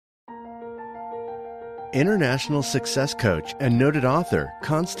International success coach and noted author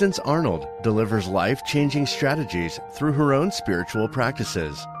Constance Arnold delivers life-changing strategies through her own spiritual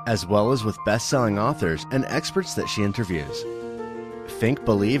practices, as well as with best-selling authors and experts that she interviews. Think,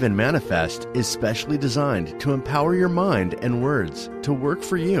 Believe, and Manifest is specially designed to empower your mind and words to work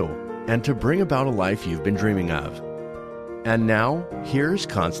for you and to bring about a life you've been dreaming of. And now, here's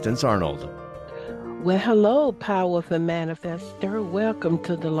Constance Arnold. Well, hello, powerful manifester. Welcome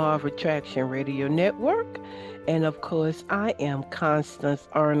to the Law of Attraction Radio Network. And of course, I am Constance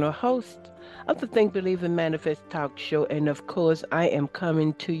Arnold, host of the Think, Believe, and Manifest talk show. And of course, I am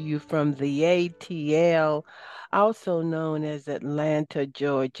coming to you from the ATL, also known as Atlanta,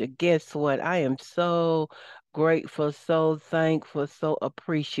 Georgia. Guess what? I am so grateful, so thankful, so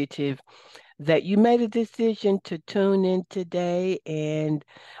appreciative that you made a decision to tune in today, and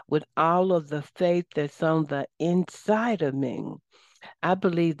with all of the faith that's on the inside of me, I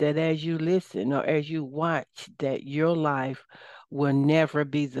believe that as you listen or as you watch, that your life will never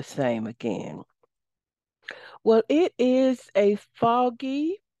be the same again. Well, it is a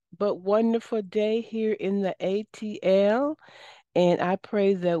foggy but wonderful day here in the ATL, and I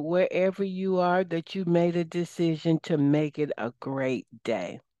pray that wherever you are, that you made a decision to make it a great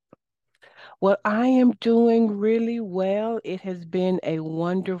day. Well, I am doing really well. It has been a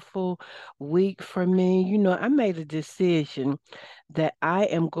wonderful week for me. I made a decision that I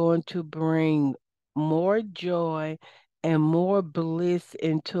am going to bring more joy and more bliss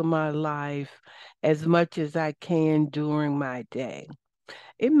into my life as much as I can during my day.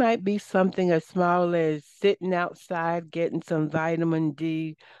 It might be something as small as sitting outside getting some vitamin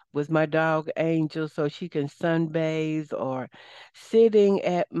D with my dog Angel so she can sunbathe, or sitting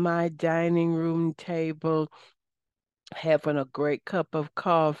at my dining room table having a great cup of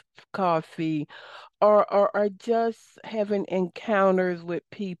coffee, or just having encounters with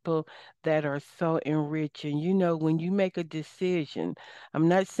people that are so enriching. When you make a decision, I'm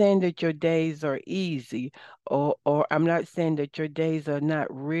not saying that your days are easy, or I'm not saying that your days are not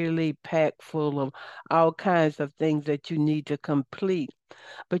really packed full of all kinds of things that you need to complete.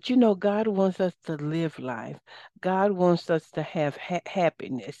 But God wants us to live life. God wants us to have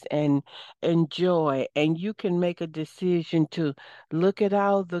happiness and joy. And you can make a decision to look at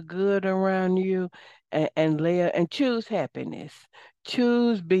all the good around you and choose happiness.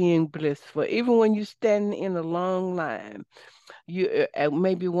 Choose being blissful. Even when you're standing in a long line, you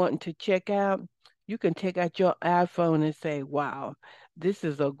maybe wanting to check out, you can take out your iPhone and say, "Wow, this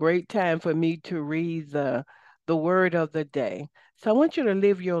is a great time for me to read the word of the day." So I want you to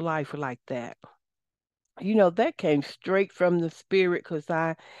live your life like that. That came straight from the spirit because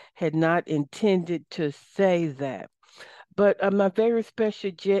I had not intended to say that. But my very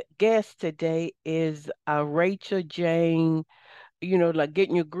special guest today is Rachel Jayne, like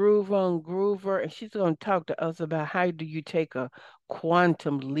getting your groove on Groover, and she's going to talk to us about how do you take a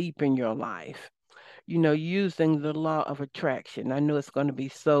quantum leap in your life, using the law of attraction. I know it's going to be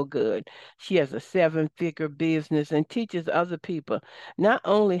so good. She has a seven-figure business and teaches other people not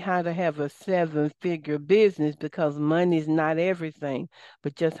only how to have a seven-figure business because money is not everything,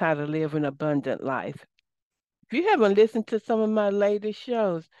 but just how to live an abundant life. If you haven't listened to some of my latest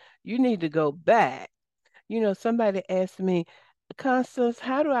shows, you need to go back. Somebody asked me, Constance,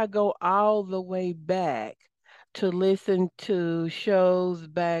 how do I go all the way back to listen to shows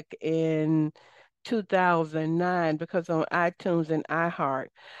back in 2009? Because on iTunes and iHeart,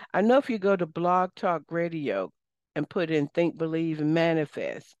 I know if you go to Blog Talk Radio and put in Think, Believe, and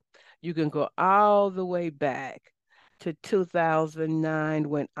Manifest, you can go all the way back to 2009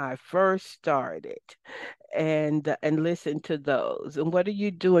 when I first started, and listen to those. And what are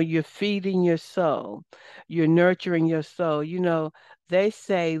you doing? You're feeding your soul. You're nurturing your soul. They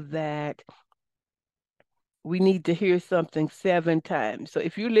say that we need to hear something seven times. So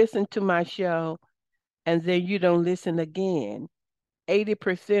if you listen to my show and then you don't listen again,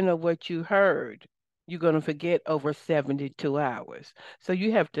 80% of what you heard, you're going to forget over 72 hours. So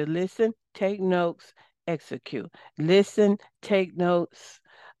you have to listen, take notes, execute. Listen, take notes,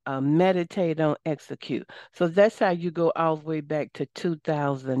 meditate on, execute. So that's how you go all the way back to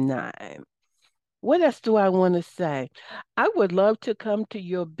 2009. What else do I want to say? I would love to come to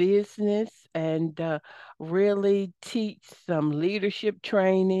your business and really teach some leadership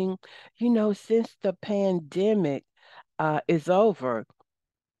training. Since the pandemic is over,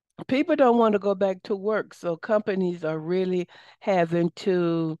 people don't want to go back to work. So companies are really having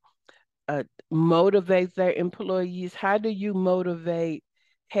to uh, motivate their employees. How do you motivate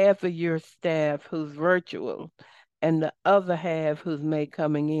half of your staff who's virtual and the other half who's maybe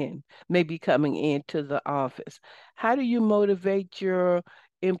coming into the office? How do you motivate your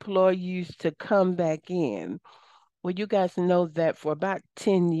employees to come back in. Well, you guys know that for about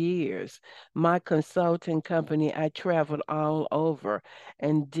 10 years, my consulting company, I traveled all over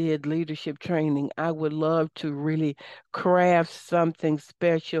and did leadership training. I would love to really craft something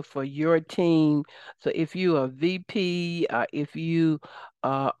special for your team. So if you are VP, if you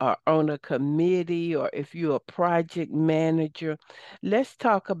are on a committee, or if you're a project manager, let's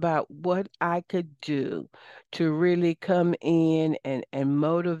talk about what I could do to really come in and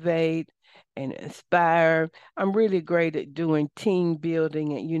motivate and inspire. I'm really great at doing team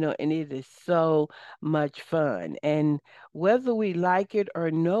building, and and it is so much fun. And whether we like it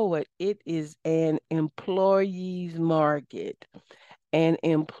or know it, it is an employees market. And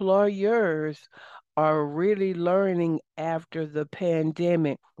employers are really learning after the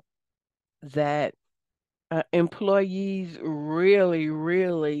pandemic that employees really,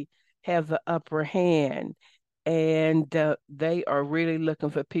 really have the upper hand, and they are really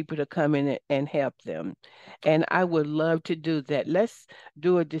looking for people to come in and help them. And I would love to do that. Let's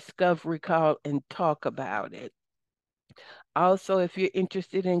do a discovery call and talk about it. Also, if you're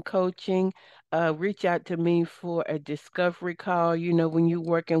interested in coaching, reach out to me for a discovery call. When you're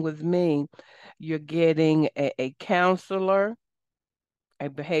working with me, you're getting a counselor, a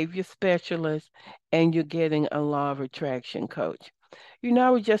behavior specialist, and you're getting a law of attraction coach. I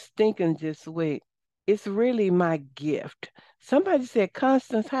was just thinking this week, it's really my gift. Somebody said,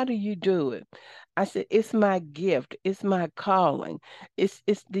 Constance, how do you do it? I said, it's my gift, it's my calling, it's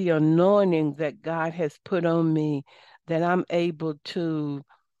the anointing that God has put on me, that I'm able to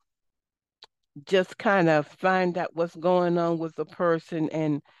just kind of find out what's going on with the person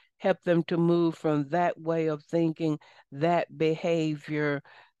and help them to move from that way of thinking, that behavior,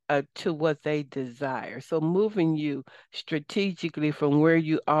 to what they desire. So moving you strategically from where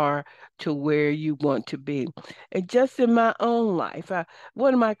you are to where you want to be. And just in my own life,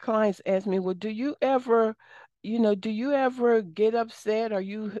 one of my clients asked me, well, do you ever get upset? Are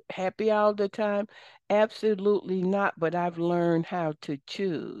you happy all the time? Absolutely not, but I've learned how to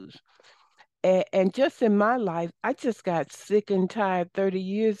choose. And just in my life, I just got sick and tired 30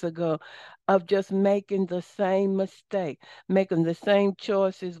 years ago of just making the same mistake, making the same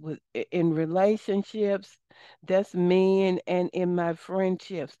choices in relationships, that's men, and in my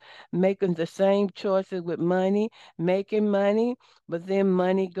friendships, making the same choices with money, making money, but then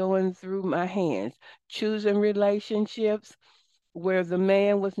money going through my hands, choosing relationships where the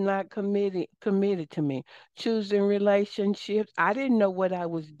man was not committed to me, choosing relationships. I didn't know what I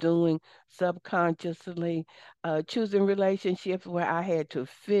was doing subconsciously, choosing relationships where I had to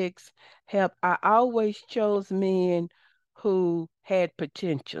fix, help. I always chose men who had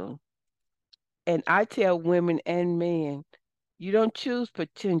potential. And I tell women and men, you don't choose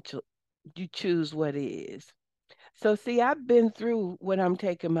potential, you choose what is. So see, I've been through what I'm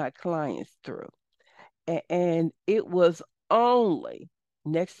taking my clients through. And it was only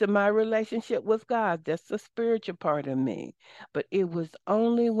next to my relationship with God, that's the spiritual part of me, but it was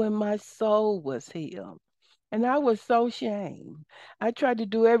only when my soul was healed. And I was so shamed. I tried to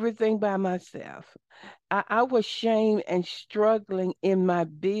do everything by myself. I was shamed and struggling in my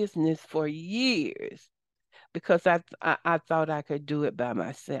business for years because I thought I could do it by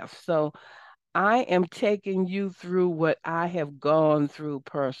myself. So I am taking you through what I have gone through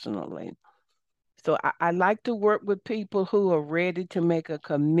personally. So I like to work with people who are ready to make a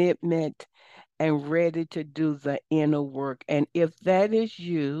commitment and ready to do the inner work. And if that is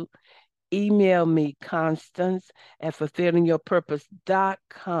you, email me, Constance at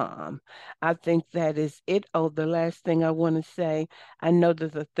fulfillingyourpurpose.com. I think that is it. Oh, the last thing I want to say, I know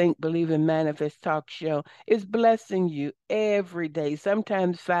that the Think, Believe, and Manifest talk show is blessing you every day,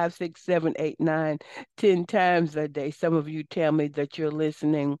 sometimes five, six, seven, eight, nine, 10 times a day. Some of you tell me that you're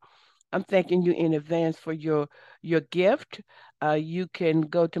listening. I'm thanking you in advance for your gift. You can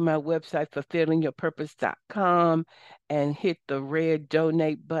go to my website, fulfillingyourpurpose.com, and hit the red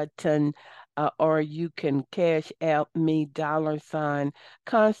donate button, or you can cash out me $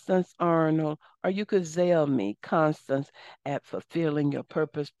 Constance Arnold, or you could Zelle me Constance at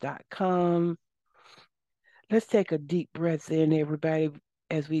fulfillingyourpurpose.com. Let's take a deep breath in, everybody,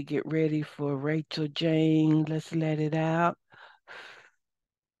 as we get ready for Rachael Jayne. Let's let it out,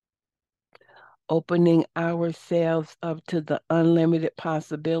 opening ourselves up to the unlimited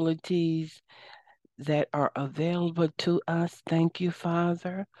possibilities that are available to us. Thank you,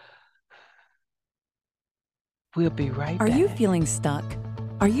 Father. We'll be right Are back. you feeling stuck?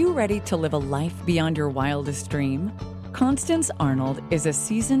 Are you ready to live a life beyond your wildest dream? Constance Arnold is a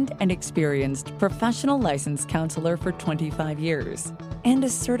seasoned and experienced professional licensed counselor for 25 years and a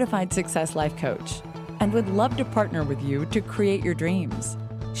certified success life coach, and would love to partner with you to create your dreams.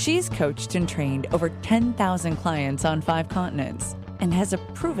 She's coached and trained over 10,000 clients on 5 continents and has a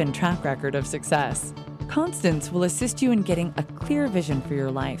proven track record of success. Constance will assist you in getting a clear vision for your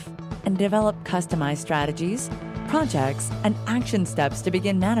life and develop customized strategies, projects, and action steps to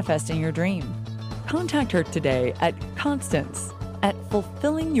begin manifesting your dream. Contact her today at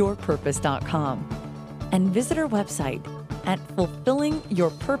constance@fulfillingyourpurpose.com and visit her website at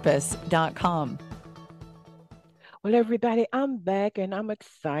fulfillingyourpurpose.com. Well, everybody, I'm back and I'm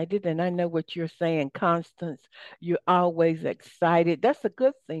excited. And I know what you're saying, Constance. You're always excited. That's a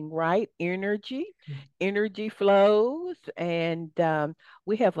good thing, right? Energy flows. And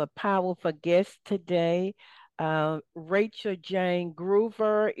we have a powerful guest today. Rachel Jayne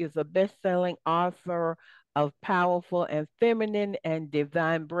Groover is a best-selling author of Powerful and Feminine and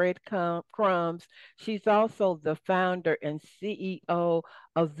Divine Breadcrumbs. She's also the founder and CEO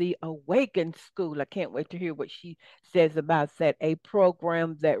of the Awaken School. I can't wait to hear what she says about that, a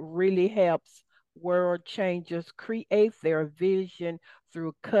program that really helps world changers create their vision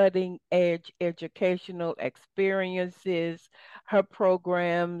through cutting edge educational experiences. Her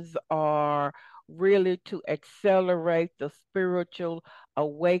programs are really to accelerate the spiritual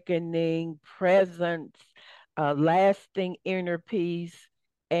awakening, presence, lasting inner peace.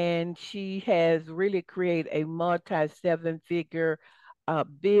 And she has really created a multi seven figure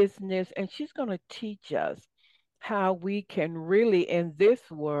business. And she's going to teach us how we can really, in this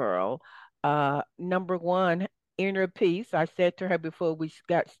world, number one, inner peace. I said to her before we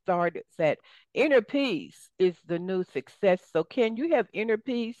got started that inner peace is the new success. So, can you have inner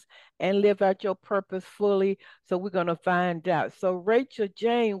peace and live out your purpose fully? So, we're going to find out. So, Rachel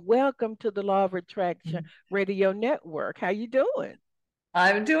Jayne, welcome to the Law of Attraction Radio Network. How you doing?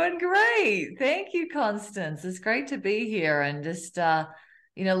 I'm doing great. Thank you, Constance. It's great to be here and just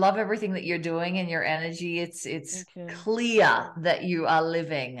love everything that you're doing and your energy. It's clear that you are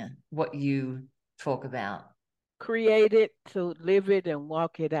living what you talk about. Create it to live it and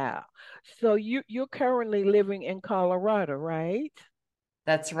walk it out. So you're currently living in Colorado, right?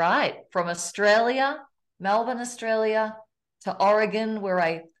 That's right. From Australia, Melbourne, Australia, to Oregon, where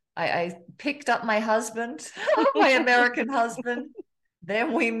I picked up my husband, my American husband.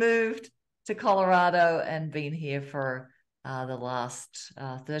 Then we moved to Colorado and been here for the last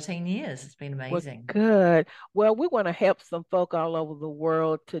 13 years. It's been amazing. Well, good. Well, we want to help some folk all over the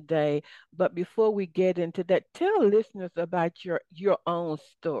world today. But before we get into that, tell listeners about your own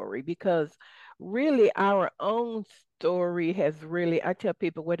story because really our own story has really, I tell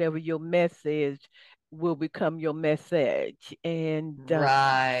people, whatever your message will become your message. And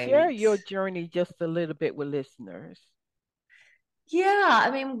share your journey just a little bit with listeners. Yeah,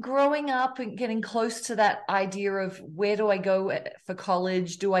 I mean, growing up and getting close to that idea of where do I go for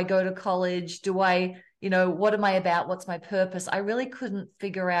college? Do I go to college? Do I, what am I about? What's my purpose? I really couldn't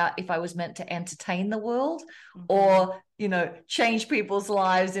figure out if I was meant to entertain the world or, change people's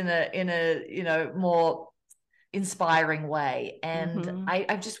lives in a, more inspiring way. And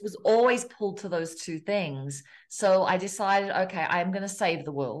I just was always pulled to those two things. So I decided, okay, I'm going to save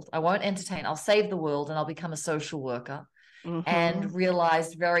the world. I won't entertain. I'll save the world and I'll become a social worker. And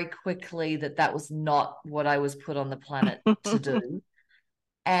realized very quickly that was not what I was put on the planet to do.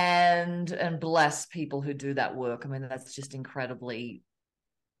 And bless people who do that work. I mean, that's just incredibly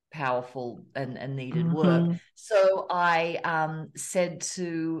powerful and needed work. So I said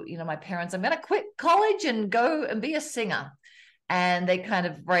to, my parents, I'm going to quit college and go and be a singer. And they kind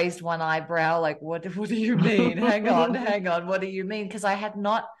of raised one eyebrow, like, what do you mean? Hang on. What do you mean? Because I had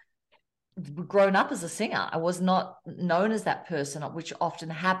not grown up as a singer. I was not known as that person, which often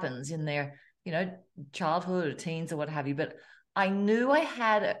happens in their, childhood or teens or what have you. But I knew I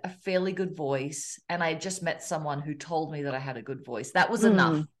had a fairly good voice, and I had just met someone who told me that I had a good voice. That was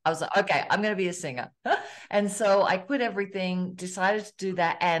enough. I was like, okay, I'm going to be a singer. And so I quit everything, decided to do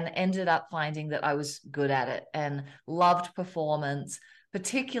that, and ended up finding that I was good at it and loved performance,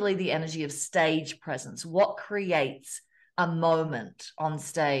 particularly the energy of stage presence. What creates a moment on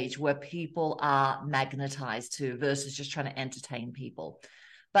stage where people are magnetized to versus just trying to entertain people.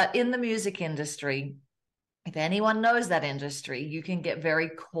 But in the music industry, if anyone knows that industry, you can get very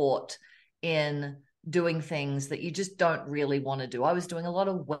caught in doing things that you just don't really want to do. I was doing a lot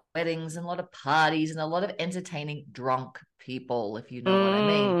of weddings and a lot of parties and a lot of entertaining drunk people, if you know what I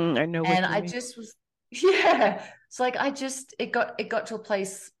mean. I know what you mean. Just was, yeah. It's like it got to a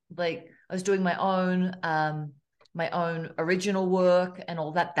place like I was doing my own original work and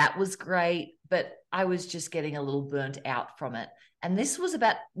all that. That was great, but I was just getting a little burnt out from it. And this was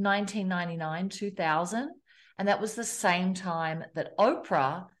about 1999, 2000. And that was the same time that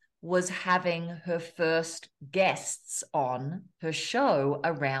Oprah was having her first guests on her show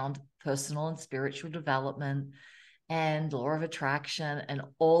around personal and spiritual development and law of attraction and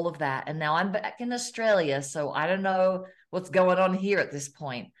all of that. And now I'm back in Australia, so I don't know what's going on here at this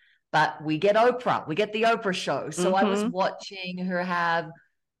point, but we get Oprah, we get the Oprah show. So I was watching her have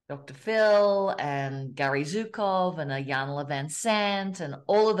Dr. Phil and Gary Zukov and Ayanna Van Sant and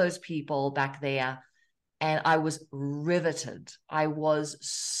all of those people back there. And I was riveted. I was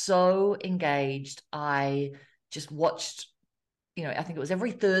so engaged. I just watched, I think it was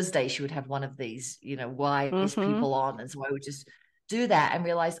every Thursday she would have one of these, wise people on. And so I would just do that and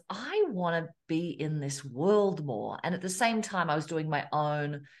realize I want to be in this world more. And at the same time, I was doing my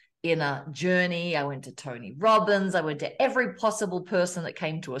own inner journey. I went to Tony Robbins. I went to every possible person that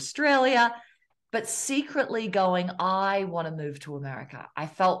came to Australia, but secretly going, I want to move to America. I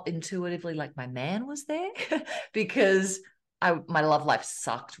felt intuitively like my man was there because my love life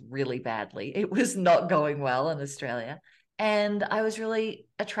sucked really badly. It was not going well in Australia. And I was really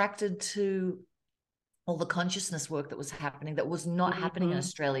attracted to all the consciousness work that was happening that was not happening in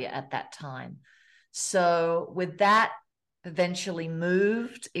Australia at that time. So with that, eventually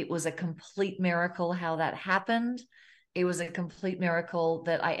moved. It was a complete miracle how that happened. It was a complete miracle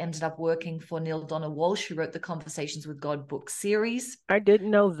that I ended up working for Neil Donald Walsh, who wrote the Conversations with God book series. I didn't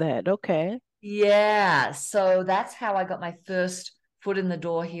know that. Okay. Yeah. So that's how I got my first foot in the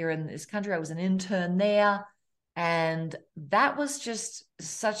door here in this country. I was an intern there. And that was just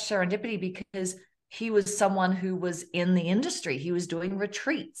such serendipity because he was someone who was in the industry. He was doing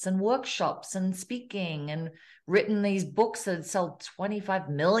retreats and workshops and speaking and written these books that had sold 25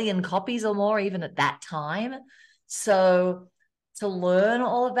 million copies or more, even at that time. So to learn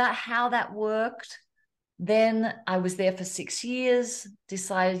all about how that worked, then I was there for 6 years,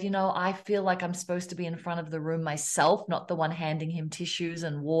 decided, I feel like I'm supposed to be in front of the room myself, not the one handing him tissues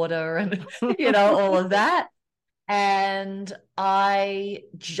and water and, all of that. And I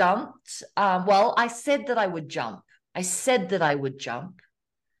jumped. I said that I would jump.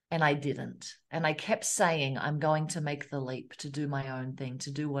 And I didn't. And I kept saying, I'm going to make the leap to do my own thing,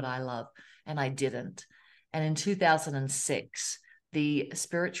 to do what I love. And I didn't. And in 2006, the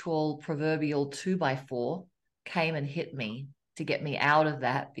spiritual proverbial 2x4 came and hit me to get me out of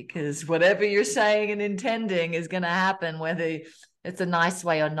that, because whatever you're saying and intending is going to happen, whether it's a nice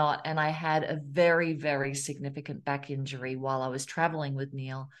way or not. And I had a very, very significant back injury while I was traveling with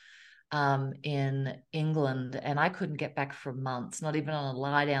Neil in England, and I couldn't get back for months, not even on a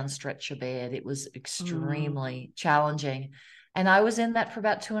lie down stretcher bed. It was extremely challenging. And I was in that for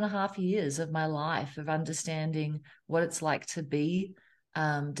about 2.5 years of my life, of understanding what it's like to be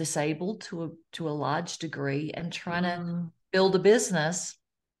disabled to a large degree and trying to build a business.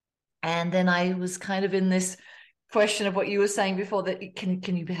 And then I was kind of in this question of what you were saying before, that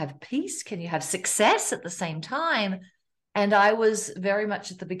can you have peace? Can you have success at the same time? And I was very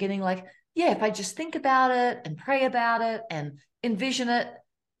much at the beginning like, yeah, if I just think about it and pray about it and envision it,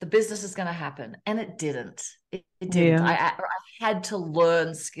 the business is going to happen. And it didn't. It didn't. Yeah. I had to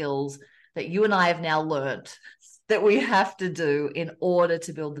learn skills that you and I have now learned that we have to do in order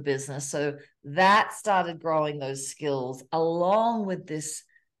to build the business. So that started growing those skills along with this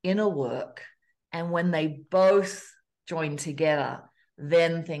inner work. And when they both joined together,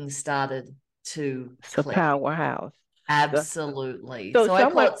 then things started to click. It's a powerhouse. Absolutely. So I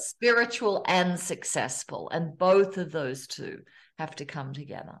call it spiritual and successful, and both of those two have to come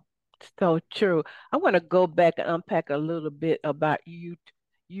together. So true. I want to go back and unpack a little bit about you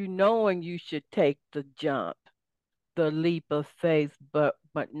knowing you should take the jump, the leap of faith, but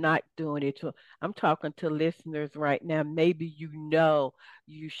not doing it. I'm talking to listeners right now. Maybe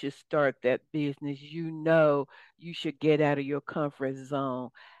you should start that business. You should get out of your comfort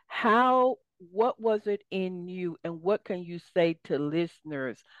zone. What was it in you, and what can you say to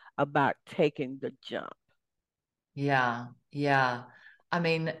listeners about taking the jump? Yeah. I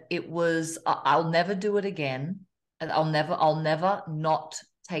mean, it was, I'll never do it again. And I'll never not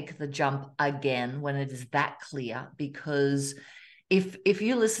take the jump again when it is that clear, because if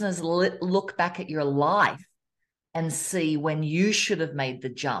you listeners look back at your life and see when you should have made the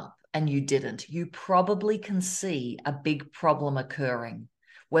jump and you didn't, you probably can see a big problem occurring,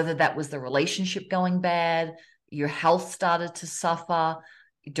 whether that was the relationship going bad, your health started to suffer,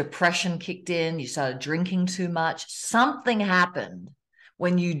 depression kicked in, you started drinking too much, something happened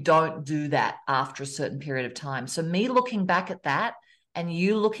when you don't do that after a certain period of time. So me looking back at that and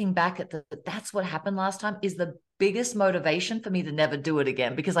you looking back at that's what happened last time is the biggest motivation for me to never do it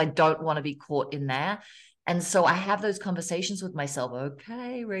again, because I don't want to be caught in there. And so I have those conversations with myself.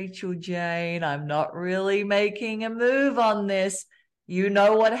 Okay, Rachael, Jayne, I'm not really making a move on this. You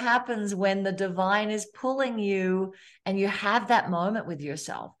know what happens when the divine is pulling you and you have that moment with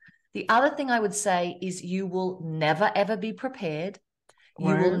yourself. The other thing I would say is you will never, ever be prepared.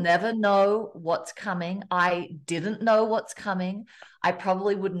 You will Right. never know what's coming. I didn't know what's coming. I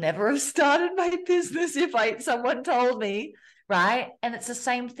probably would never have started my business if someone told me, right? And it's the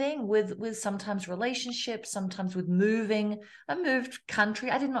same thing with sometimes relationships, sometimes with moving. I moved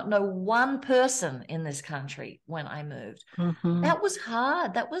country. I did not know one person in this country when I moved. Mm-hmm. That was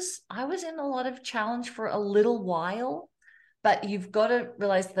hard. I was in a lot of challenge for a little while, but you've got to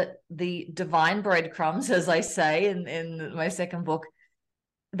realize that the divine breadcrumbs, as I say in my second book,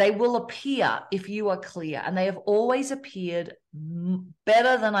 they will appear if you are clear. And they have always appeared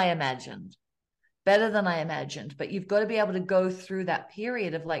better than I imagined, better than I imagined. But you've got to be able to go through that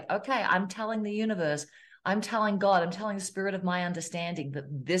period of like, okay, I'm telling the universe, I'm telling God, I'm telling the spirit of my understanding that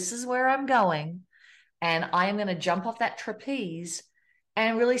this is where I'm going. And I am going to jump off that trapeze.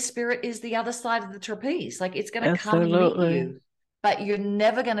 And really, spirit is the other side of the trapeze. Like it's going to come and meet Absolutely. you, but you're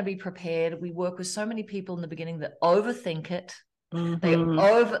never going to be prepared. We work with so many people in the beginning that overthink it.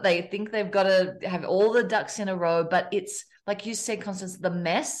 Mm-hmm. They think they've got to have all the ducks in a row, but it's like you said, Constance, the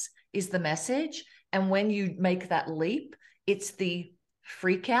mess is the message. And when you make that leap, it's the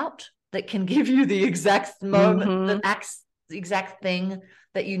freak out that can give you the exact moment, Mm-hmm. the exact thing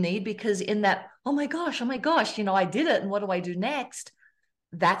that you need. Because in that, oh my gosh, I did it. And what do I do next?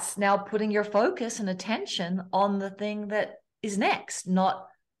 That's now putting your focus and attention on the thing that is next, not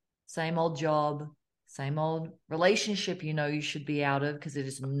same old job, same old relationship you should be out of because it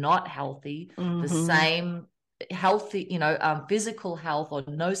is not healthy, the Mm-hmm. same healthy, physical health or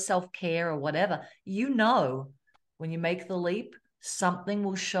no self-care or whatever. When you make the leap, something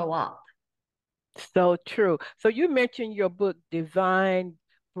will show up. So true. So you mentioned your book, Divine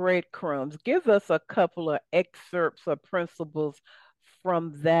Breadcrumbs. Give us a couple of excerpts or principles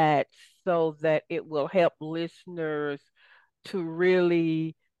from that so that it will help listeners to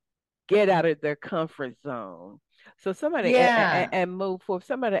really get out of their comfort zone. So somebody Yeah, and move forward.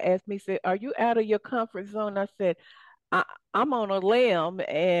 Somebody asked me, said, "Are you out of your comfort zone?" I said, I, "I'm on a limb,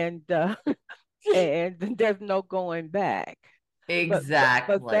 and and there's no going back."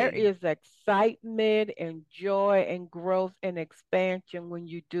 But there exactly. is excitement and joy and growth and expansion when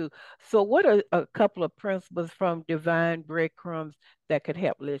you do. So, what are a couple of principles from Divine Breadcrumbs that could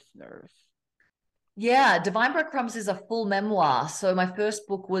help listeners? Yeah, Divine Breadcrumbs is a full memoir. So my first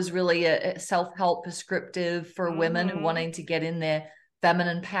book was really a self-help prescriptive for women who Mm-hmm. wanting to get in their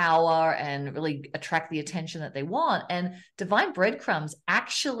feminine power and really attract the attention that they want. And Divine Breadcrumbs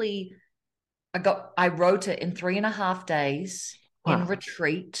actually I wrote it in 3.5 days in Wow.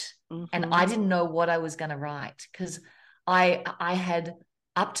 retreat. And I Mm-hmm. didn't know what I was going to write because I had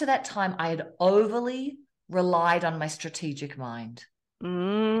up to that time I had overly relied on my strategic mind,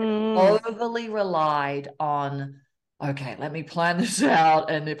 Mm. overly relied on, okay, let me plan this out.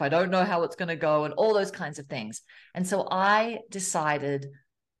 And if I don't know how it's going to go, and all those kinds of things. And so I decided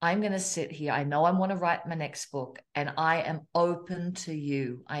I'm going to sit here. I know I want to write my next book, and I am open to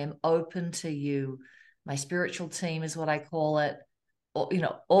you. I am open to you. My spiritual team is what I call it. Or,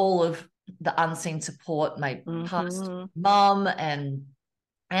 all of the unseen support, my past Mm-hmm. mom and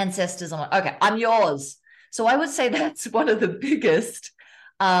ancestors. I'm like, okay, I'm yours. So I would say that's one of the biggest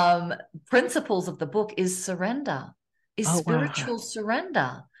um, principles of the book is surrender, is Oh, wow. spiritual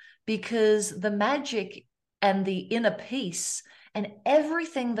surrender, because the magic and the inner peace and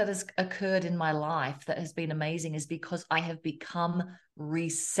everything that has occurred in my life that has been amazing is because I have become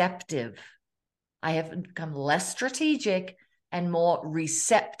receptive. I have become less strategic and more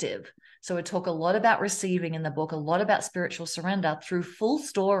receptive. So we talk a lot about receiving in the book, a lot about spiritual surrender through full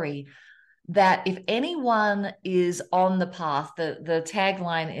story. That if anyone is on the path, the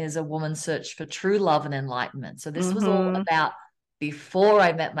tagline is a woman's search for true love and enlightenment. So this was all Mm-hmm. about before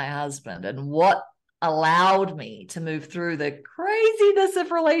I met my husband and what allowed me to move through the craziness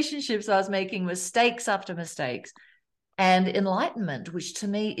of relationships. I was making mistakes after mistakes and enlightenment, which to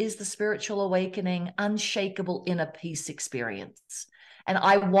me is the spiritual awakening, unshakable inner peace experience. And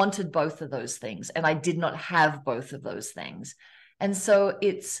I wanted both of those things, and I did not have both of those things. And so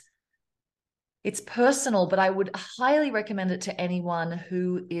it's personal, but I would highly recommend it to anyone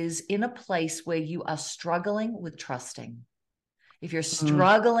who is in a place where you are struggling with trusting. If you're Mm.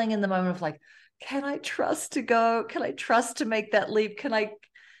 struggling in the moment of like, can I trust to go? Can I trust to make that leap?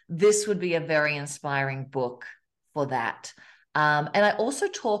 This would be a very inspiring book for that. And I also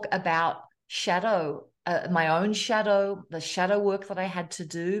talk about shadow, my own shadow, the shadow work that I had to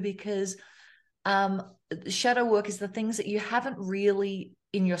do because um, shadow work is the things that you haven't really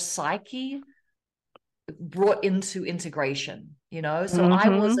in your psyche brought into integration. you know? So I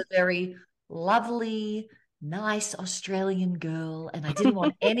was Mm-hmm. a very lovely, nice Australian girl, and I didn't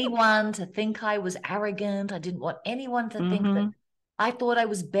want anyone to think I was arrogant. I didn't want anyone to think that Mm-hmm. I thought I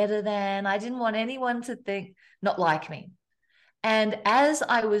was better than. I didn't want anyone to think not like me. And as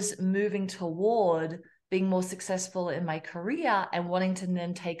I was moving toward being more successful in my career and wanting to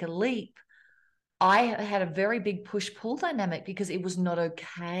then take a leap, I had a very big push pull dynamic because it was not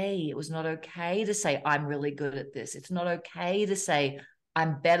okay. It was not okay to say, I'm really good at this. It's not okay to say,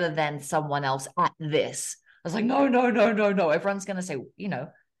 I'm better than someone else at this. I was like, no, no, no, no, no. Everyone's going to say,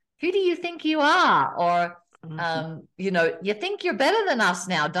 who do you think you are? Or, Mm-hmm. you think you're better than us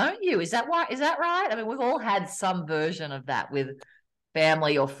now, don't you? Is that why? Is that right? I mean, we've all had some version of that with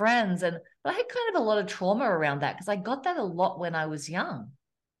family or friends. And I had kind of a lot of trauma around that because I got that a lot when I was young.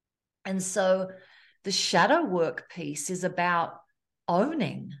 And so the shadow work piece is about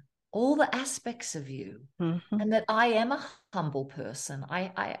owning all the aspects of you Mm-hmm. and that I am a humble person.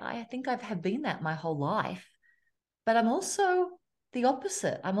 I think have been that my whole life, but I'm also the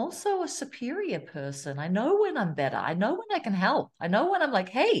opposite. I'm also a superior person. I know when I'm better. I know when I can help. I know when I'm like,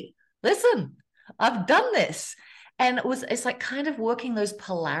 hey, listen, I've done this. And it's like kind of working those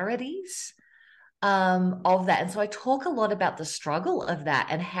polarities of that. And so I talk a lot about the struggle of that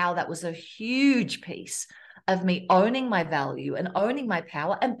and how that was a huge piece of me owning my value and owning my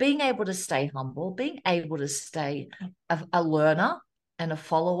power and being able to stay humble, being able to stay a learner and a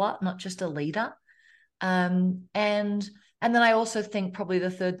follower, not just a leader. And then I also think probably the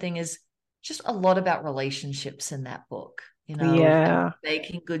third thing is just a lot about relationships in that book, and Yeah.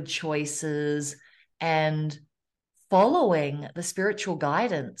 making good choices and following the spiritual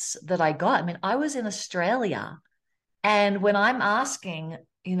guidance that I got. I mean, I was in Australia, and when I'm asking,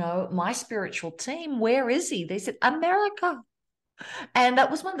 my spiritual team, where is he? They said, America. And that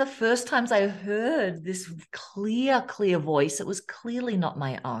was one of the first times I heard this clear, clear voice. It was clearly not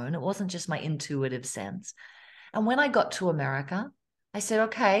my own, it wasn't just my intuitive sense. And when I got to America, I said,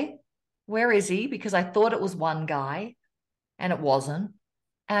 okay, where is he? Because I thought it was one guy and it wasn't.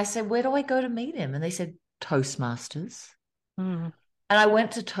 And I said, where do I go to meet him? And they said, Toastmasters. Mm. And I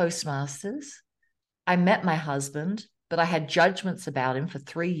went to Toastmasters. I met my husband, but I had judgments about him for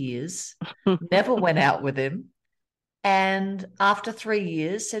 3 years, never went out with him. And after 3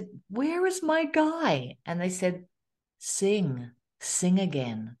 years, said, where is my guy? And they said, sing, sing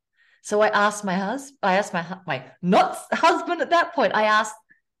again. So I asked my husband, I asked my not husband at that point, I asked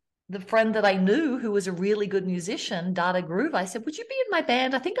the friend that I knew who was a really good musician, Data Groove. I said, would you be in my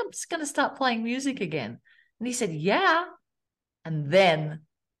band? I think I'm just going to start playing music again. And he said, yeah. And then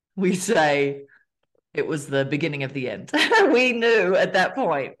we say it was the beginning of the end. We knew at that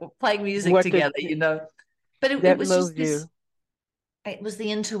point, playing music What the together. But it that was just moved this, you? it was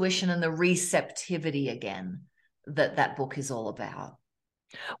the intuition and the receptivity again that book is all about.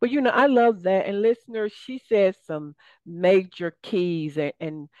 Well, I love that. And listeners, she said some major keys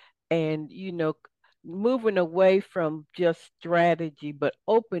and moving away from just strategy, but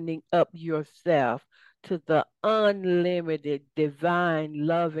opening up yourself to the unlimited, divine,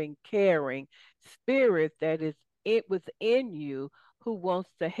 loving, caring spirit that is it within you who wants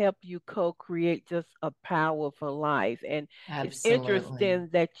to help you co-create just a powerful life. And it's Absolutely. interesting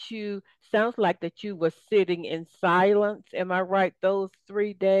that you sounds like that you were sitting in silence. Am I right? Those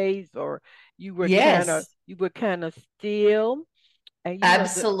 3 days, or Yes, you were kind of still, and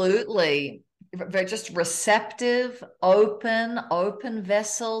absolutely. They're just receptive, open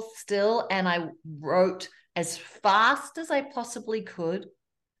vessel still. And I wrote as fast as I possibly could,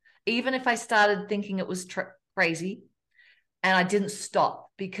 even if I started thinking it was crazy. And I didn't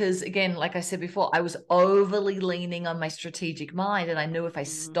stop because, again, like I said before, I was overly leaning on my strategic mind. And I knew if I Mhm.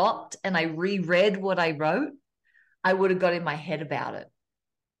 stopped and I reread what I wrote, I would have got in my head about it.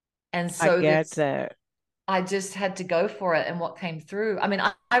 And I so get this, that. I just had to go for it. And what came through, I mean,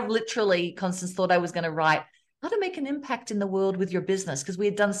 I literally, Constance, thought I was going to write how to make an impact in the world with your business because we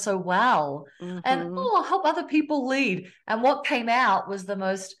had done so well. And, Hmm. oh, help other people lead. And what came out was the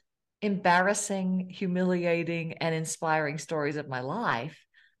most embarrassing, humiliating, and inspiring stories of my life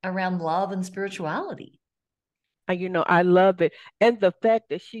around love and spirituality. And I love it. And the fact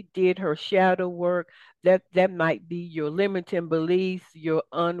that she did her shadow work, that might be your limiting beliefs, your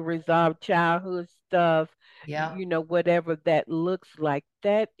unresolved childhood stuff, Yeah. whatever that looks like.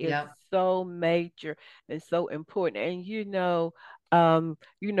 That is Yeah. so major and so important. And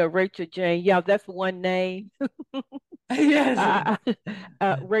Rachel Jane, yeah, that's one name. Yes.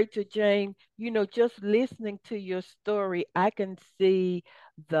 uh, Rachel Jane, just listening to your story, I can see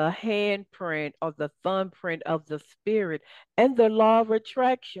the handprint or the thumbprint of the spirit and the law of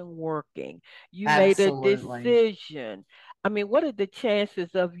attraction working. You made a Absolutely. decision. I mean, what are the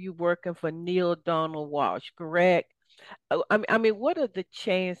chances of you working for Neil Donald Walsh, correct? I mean, what are the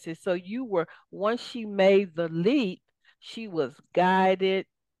chances? So you were, once she made the leap, she was guided,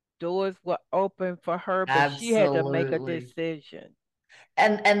 doors were open for her, but she had to make a Absolutely. decision.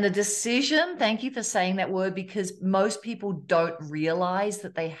 And the decision, thank you for saying that word, because most people don't realize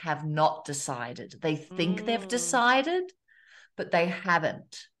that they have not decided. They think they've Mm, decided, but they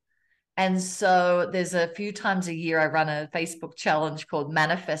haven't. And so there's a few times a year I run a Facebook challenge called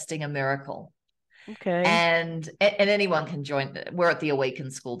Manifesting a Miracle. okay. And anyone can join. We're at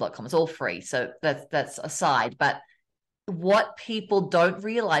theawakenschool.com. It's all free. So that's aside. But what people don't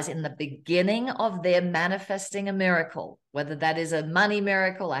realize in the beginning of their manifesting a miracle, whether that is a money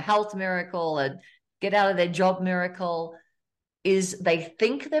miracle, a health miracle, a get out of their job miracle, is they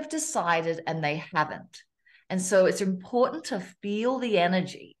think they've decided and they haven't. And so it's important to feel the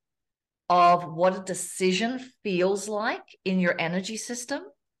energy of what a decision feels like in your energy system,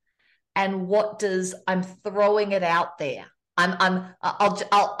 and what does I'm throwing it out there.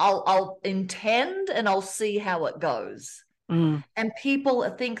 I'll intend and I'll see how it goes. Mm, And people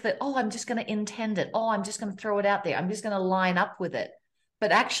think that, oh, I'm just going to intend it. Oh, I'm just going to throw it out there. I'm just going to line up with it.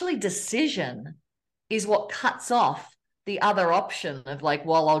 But actually, decision is what cuts off the other option of like,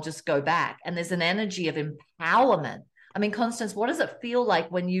 well, I'll just go back. And there's an energy of empowerment. I mean, Constance, what does it feel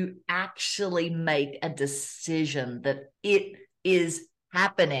like when you actually make a decision that it is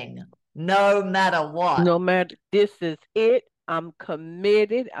happening no matter what? no matter, this is it. I'm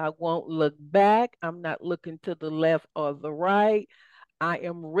committed. I won't look back. I'm not looking to the left or the right. I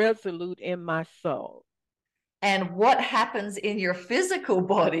am resolute in my soul. And what happens in your physical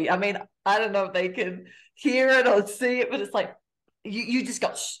body? I mean, I don't know if they can hear it or see it, but it's like you just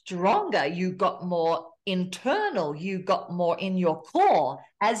got stronger. You got more internal. You got more in your core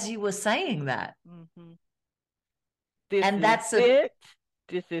as you were saying that. Hmm. This And is that's a, it.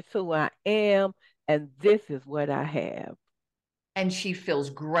 This is who I am, and this is what I have. and she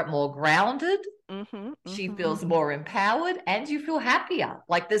feels more grounded. Hmm. She Hmm. feels more empowered, and you feel happier.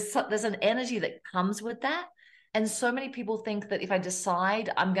 Like there's an energy that comes with that. And so many people think that if I decide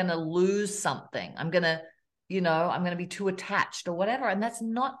I'm going to lose something, I'm going to, I'm going to be too attached or whatever. And that's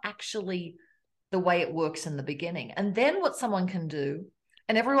not actually the way it works in the beginning. And then what someone can do,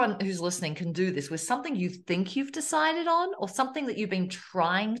 and everyone who's listening can do this, with something you think you've decided on or something that you've been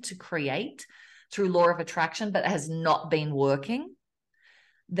trying to create through law of attraction but has not been working,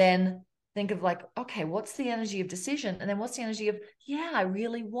 then think of like, okay, what's the energy of decision? And then what's the energy of, yeah, I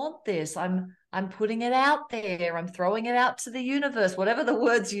really want this. I'm putting it out there. I'm throwing it out to the universe, whatever the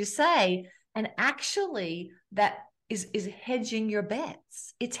words you say. And actually that is hedging your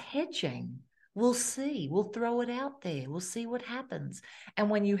bets. It's hedging. We'll see. We'll throw it out there. We'll see what happens. And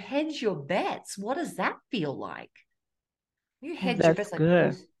when you hedge your bets, what does that feel like? You hedge your That's bets like,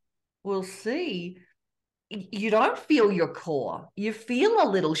 good. we'll see. You don't feel your core. You feel a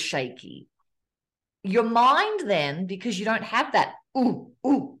little shaky. Your mind then, because you don't have that ooh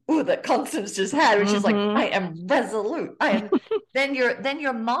that Constance just had, which is like, Hmm. I am resolute. I am. Then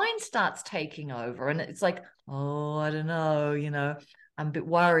your mind starts taking over, and it's like, oh, I don't know, I'm a bit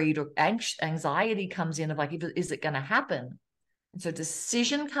worried, or anxiety comes in of like, is it going to happen? And so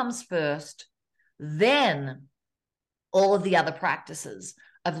decision comes first, then all of the other practices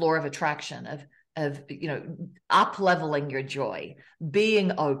of law of attraction, of up leveling your joy,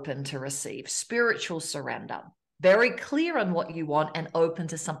 being open to receive, spiritual surrender, very clear on what you want and open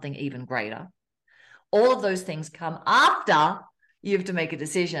to something even greater. All of those things come after you have to make a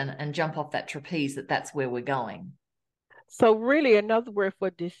decision and jump off that trapeze, that's where we're going. So really, another word for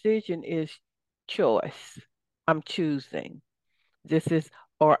decision is choice. I'm choosing. This is,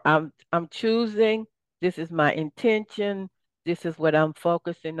 or I'm choosing. This is my intention. This is what I'm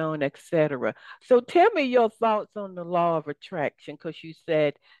focusing on, etc. So tell me your thoughts on the law of attraction, because you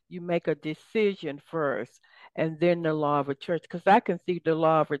said you make a decision first and then the law of attraction. Because I can see the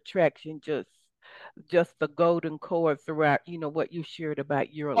law of attraction just the golden cord throughout, what you shared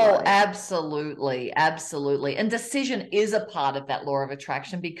about your Oh, life. absolutely, absolutely. And decision is a part of that law of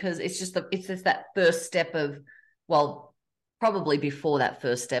attraction, because it's just that first step of, well, probably before that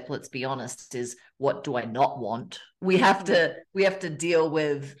first step, let's be honest, is what do I not want? We have Hmm. to we have to deal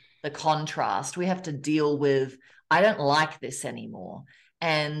with the contrast. We have to deal with, I don't like this anymore.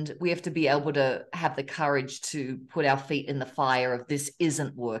 And we have to be able to have the courage to put our feet in the fire of, this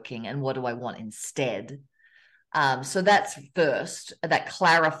isn't working, and what do I want instead? So that's first, that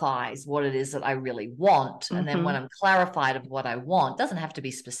clarifies what it is that I really want. And then when Hmm. I'm clarified of what I want, doesn't have to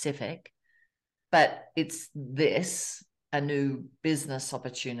be specific, but it's this, a new business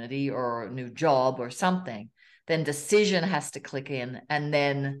opportunity or a new job or something. then decision has to click in, and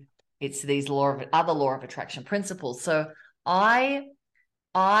then it's these other law of attraction principles. So I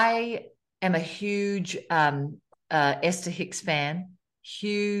am a huge Esther Hicks fan,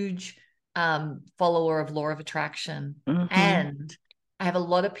 huge follower of law of attraction. And I have a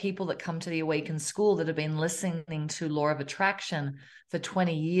lot of people that come to the Awaken School that have been listening to law of attraction for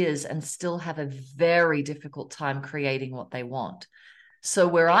 20 years and still have a very difficult time creating what they want. So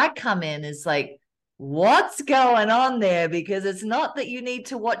where I come in is like, what's going on there? Because it's not that you need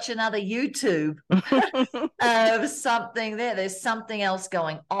to watch another YouTube of something there. There's something else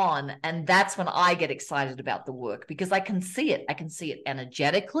going on. And that's when I get excited about the work, because I can see it. I can see it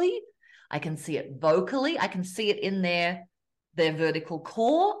energetically. I can see it vocally. I can see it in their vertical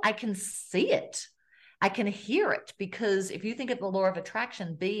core. I can see it. I can hear it, because if you think of the law of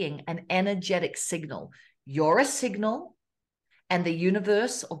attraction being an energetic signal, you're a signal, and the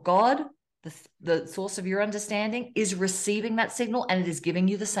universe or God, the source of your understanding, is receiving that signal, and it is giving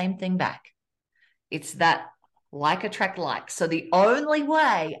you the same thing back. It's that like attract like. So the only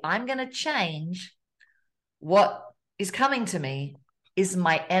way I'm going to change what is coming to me is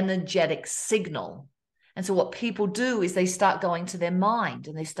my energetic signal. And so what people do is they start going to their mind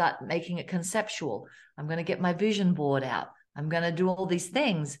and they start making it conceptual. I'm going to get my vision board out. I'm going to do all these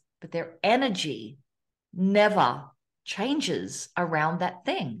things, but their energy never changes around that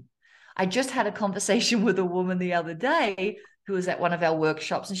thing. I just had a conversation with a woman the other day who was at one of our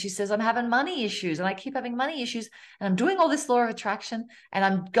workshops, and she says, I'm having money issues, and I keep having money issues, and I'm doing all this law of attraction, and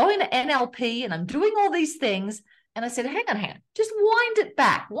I'm going to NLP, and I'm doing all these things. And I said, hang on, just wind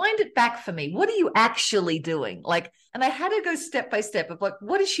it back for me. What are you actually doing? Like, and I had to go step by step of like,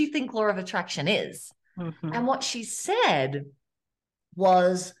 what does she think law of attraction is? And what she said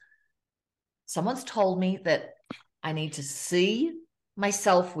was, someone's told me that I need to see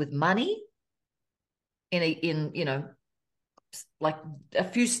myself with money in like a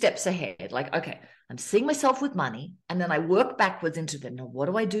few steps ahead. Like, okay, I'm seeing myself with money, and then I work backwards into them. Now, what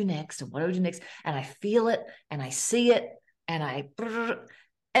do I do next? And what do I do next? And I feel it, and I see it, and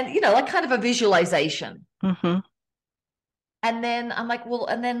like kind of a visualization. And then I'm like, well,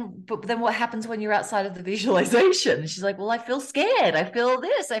 but then what happens when you're outside of the visualization? And she's like, well, I feel scared. I feel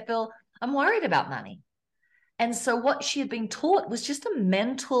this. I'm worried about money. And so what she had been taught was just a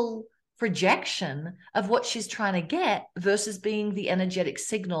mental projection of what she's trying to get versus being the energetic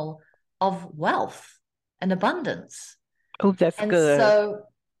signal of wealth and abundance. Oh, that's and good. So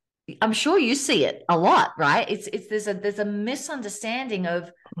I'm sure you see it a lot, right? There's a misunderstanding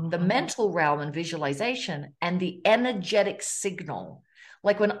of the mental realm and visualization and the energetic signal.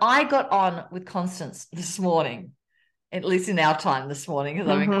 Like when I got on with Constance this morning, at least in our time this morning, because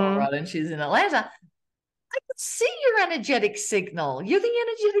I'm in Colorado and she's in Atlanta, I could see your energetic signal. You're the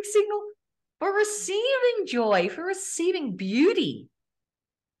energetic signal for receiving joy, for receiving beauty,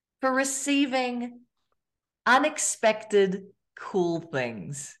 for receiving unexpected cool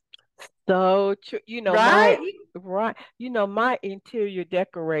things. So true. Right? My interior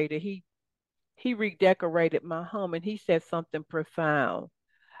decorator, he redecorated my home, and he said something profound.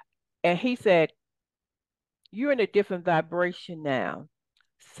 And he said, you're in a different vibration now.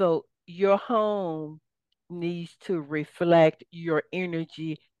 So your home needs to reflect your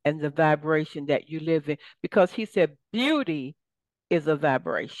energy and the vibration that you live in. Because he said beauty is a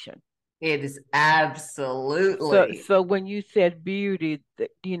vibration. It is absolutely. So when you said beauty,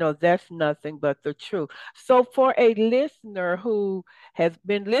 that's nothing but the truth. So for a listener who has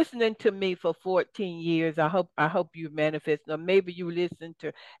been listening to me for 14 years, I hope you manifest. Or maybe you listen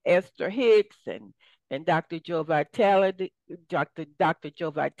to Esther Hicks and Dr. Joe Vitale, Dr.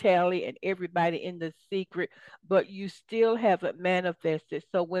 Joe Vitale, and everybody in The Secret, but you still haven't manifested.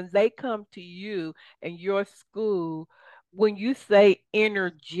 So when they come to you and your school, when you say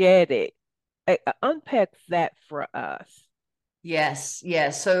energetic, unpack that for us. Yes.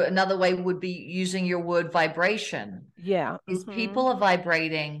 So another way would be using your word vibration. Yeah. Is people are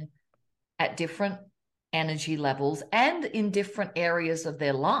vibrating at different energy levels and in different areas of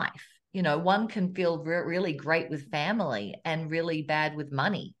their life. One can feel really great with family and really bad with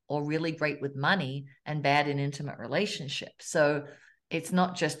money, or really great with money and bad in intimate relationships. So it's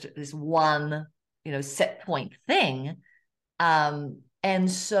not just this one, set point thing.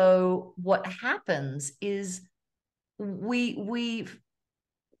 And so what happens is we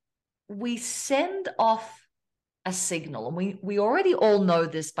send off a signal, and we already all know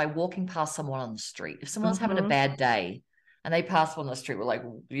this by walking past someone on the street. If someone's having a bad day and they pass on the street, we're like,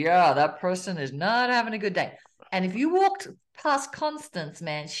 yeah, that person is not having a good day. And if you walked past Constance,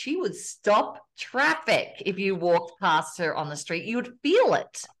 man, she would stop traffic. If you walked past her on the street, you would feel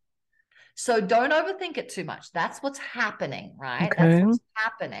it. So don't overthink it too much. That's what's happening, right? That's Okay. what's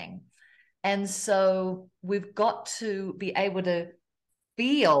happening. And so we've got to be able to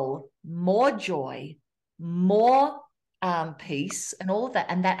feel more joy, more peace, and all of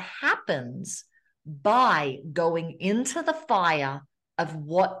that. And that happens by going into the fire of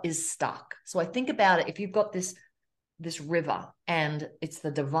what is stuck. So I think about it. If you've got this river and it's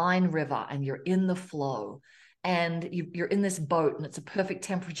the divine river and you're in the flow and you're in this boat and it's a perfect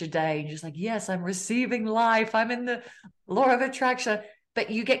temperature day and you're just like, yes, I'm receiving life, I'm in the law of attraction, but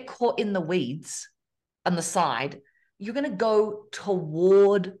you get caught in the weeds on the side, you're going to go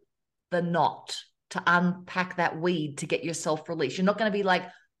toward the knot to unpack that weed to get yourself released. You're not going to be like,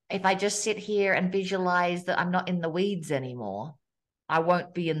 if I just sit here and visualize that I'm not in the weeds anymore, I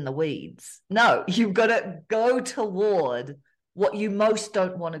won't be in the weeds. No, you've got to go toward what you most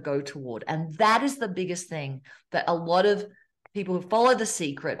don't want to go toward. And that is the biggest thing that a lot of people who follow The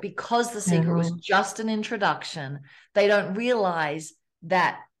Secret, because The Secret was just an introduction, they don't realize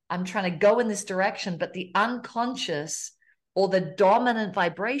that I'm trying to go in this direction, but the unconscious or the dominant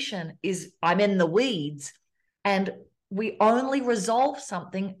vibration is I'm in the weeds. And we only resolve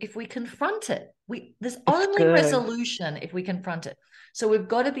something if we confront it. There's That's only good. resolution if we confront it. So we've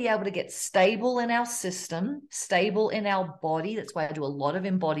got to be able to get stable in our system, stable in our body. That's why I do a lot of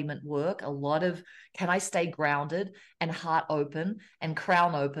embodiment work, a lot of can I stay grounded and heart open and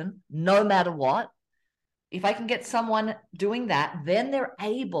crown open, no matter what. If I can get someone doing that, then they're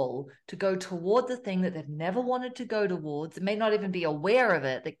able to go toward the thing that they've never wanted to go towards. They may not even be aware of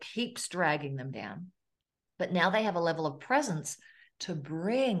it, that keeps dragging them down. But now they have a level of presence to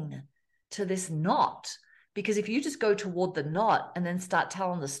bring to this knot. Because if you just go toward the knot and then start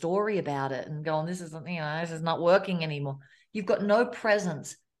telling the story about it and going, this isn't, this is not working anymore, you've got no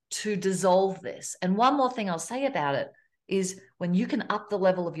presence to dissolve this. And one more thing I'll say about it is when you can up the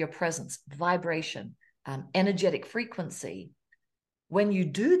level of your presence, vibration, energetic frequency, when you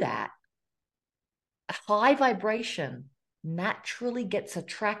do that, high vibration naturally gets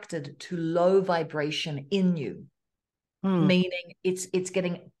attracted to low vibration in you. Meaning it's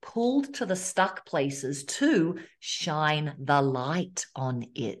getting pulled to the stuck places to shine the light on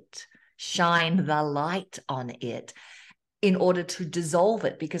it. Shine the light on it in order to dissolve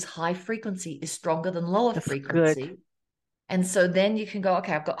it, because high frequency is stronger than lower That's frequency. good. And so then you can go,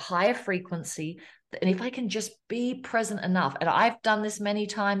 okay, I've got higher frequency. And if I can just be present enough, and I've done this many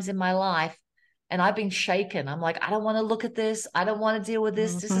times in my life, and I've been shaken. I'm like, I don't want to look at this. I don't want to deal with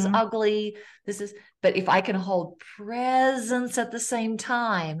this. This is ugly. But if I can hold presence at the same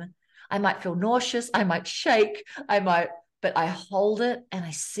time, I might feel nauseous. I might shake. But I hold it and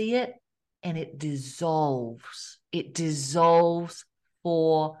I see it and it dissolves. It dissolves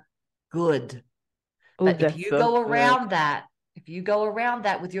for good. Oh, But if that's you so go good. around that,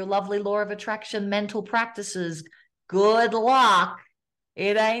 with your lovely law of attraction mental practices, good luck.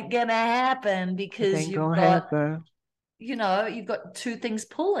 It ain't gonna happen It because ain't gonna happen. you've got two things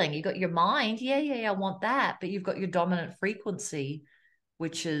pulling. You got your mind, yeah, I want that, but you've got your dominant frequency,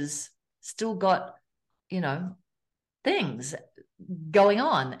 which is still got, you know, things going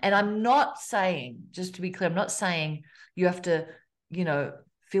on. And I'm not saying, just to be clear, I'm not saying you have to, you know,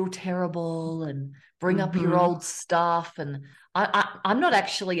 feel terrible and bring up your Mm-hmm. old stuff. And I'm not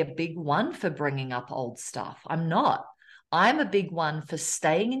actually a big one for bringing up old stuff. I'm not. I'm a big one for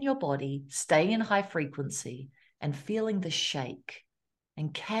staying in your body, staying in high frequency and feeling the shake.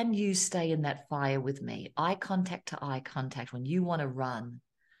 And can you stay in that fire with me? Eye contact to eye contact when you want to run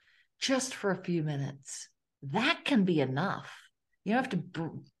just for a few minutes. That can be enough. You don't have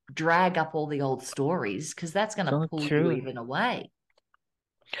to drag up all the old stories because that's going to So pull you true. even away.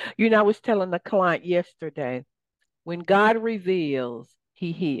 I was telling the client yesterday, when God reveals,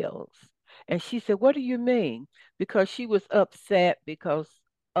 he heals. And she said, what do you mean? Because she was upset because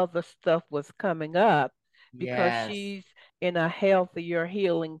other stuff was coming up because Yes. she's in a healthier,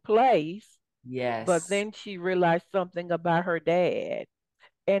 healing place. But Yes. then she realized something about her dad.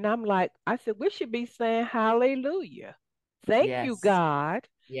 And I'm like, I said, we should be saying hallelujah. Thank you, Yes. God.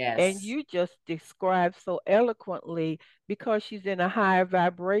 And Yes. you just described so eloquently because she's in a higher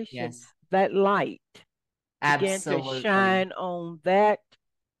vibration, Yes. that light began to Absolutely. shine on that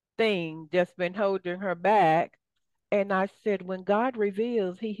thing that's been holding her back. And I said, when God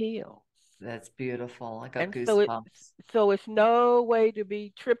reveals, he heals. That's beautiful. I got And goosebumps. it's no way to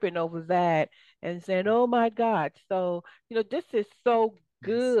be tripping over that and saying, "Oh my God." So, this is so Yes.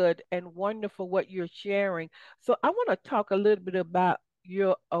 good and wonderful what you're sharing. So, I want to talk a little bit about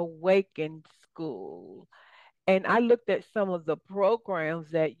your Awaken School. And I looked at some of the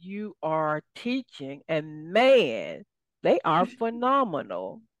programs that you are teaching, and man, they are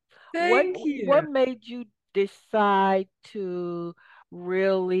phenomenal. what Thank what you. made you decide to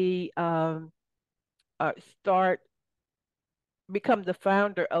really start become the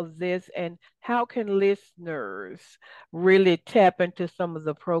founder of this, and how can listeners really tap into some of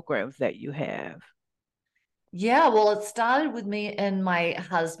the programs that you have? Yeah, well, it started with me and my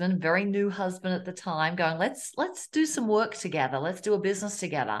husband, very new husband at the time, going, let's do some work together. Let's do a business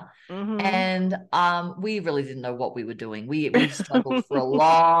together. Mm-hmm. And we really didn't know what we were doing. We've struggled for a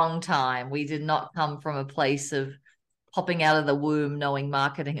long time. We did not come from a place of popping out of the womb knowing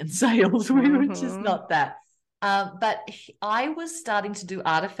marketing and sales. We were just Mm-hmm. not that. But I was starting to do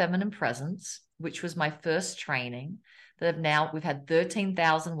Art of Feminine Presence, which was my first training that we've had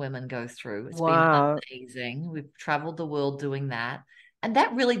 13,000 women go through. It's been Wow. amazing. We've traveled the world doing that. And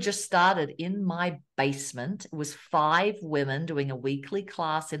that really just started in my basement. It was 5 women doing a weekly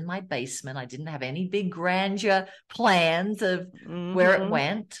class in my basement. I didn't have any big grandeur plans of where it Mm-hmm.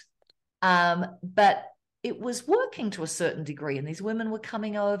 went. But it was working to a certain degree. And these women were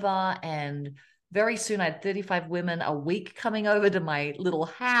coming over, and very soon I had 35 women a week coming over to my little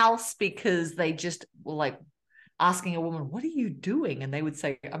house because they just were like asking a woman, "What are you doing?" And they would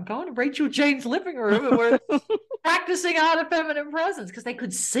say, "I'm going to Rachel Jayne's living room and we're practicing Art of Feminine Presence," because they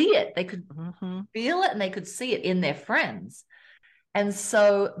could see it, they could Mm-hmm. feel it, and they could see it in their friends. And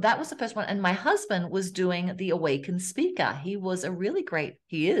so that was the first one. And my husband was doing the Awakened Speaker. He is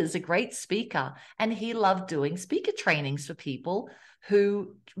a great speaker. And he loved doing speaker trainings for people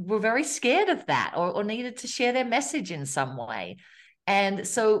who were very scared of that, or needed to share their message in some way. And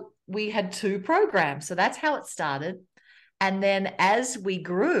so we had 2 programs. So that's how it started. And then as we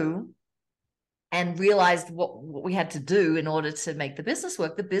grew and realized what we had to do in order to make the business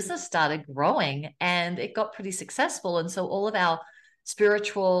work, the business started growing and it got pretty successful. And so all of our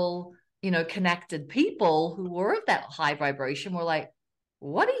spiritual, connected people who were of that high vibration were like,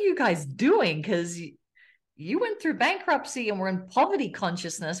 "What are you guys doing? Because you went through bankruptcy and were in poverty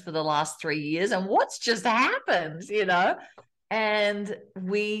consciousness for the last 3 years. And what's just happened?" And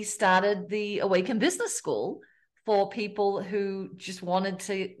we started the Awaken Business School for people who just wanted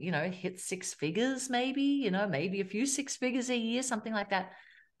to, hit 6 figures, maybe a few 6 figures a year, something like that,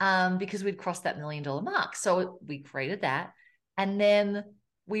 because we'd crossed that $1 million mark. So we created that. And then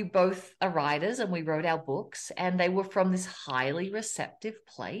we both are writers and we wrote our books, and they were from this highly receptive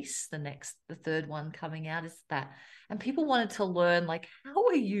place. The third one coming out is that. And people wanted to learn, like, how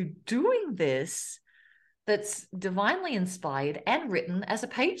are you doing this? That's divinely inspired and written as a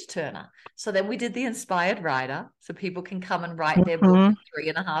page turner. So then we did the inspired writer, so people can come and write their book Mm-hmm.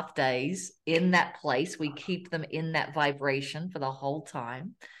 in 3.5 days in that place. We keep them in that vibration for the whole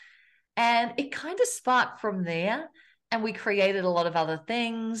time. And it kind of sparked from there. And we created a lot of other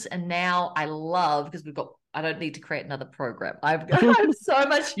things. And now I love, because I don't need to create another program. I have so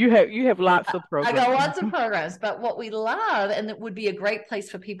much. You have lots of I got programs. lots of programs. But what we love, and it would be a great place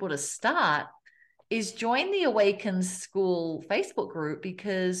for people to start, is join the Awaken School Facebook group,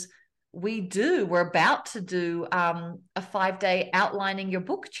 because we're about to do a 5-day outlining your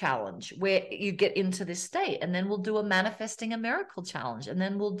book challenge where you get into this state, and then we'll do a manifesting a miracle challenge, and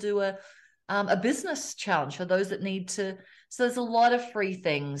then we'll do a business challenge for those that need to. So there's a lot of free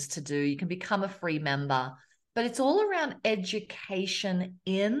things to do. You can become a free member, but it's all around education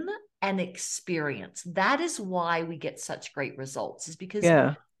in an experience. That is why we get such great results, is because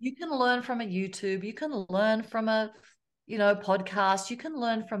Yeah. you can learn from a YouTube, you can learn from a podcast, you can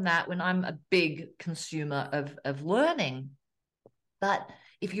learn from that. When I'm a big consumer of learning, but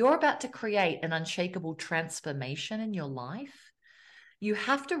if you're about to create an unshakable transformation in your life, you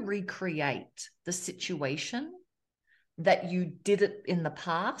have to recreate the situation that you did it in the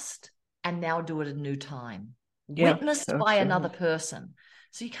past and now do it a new time, Yeah. witnessed So by true. another person.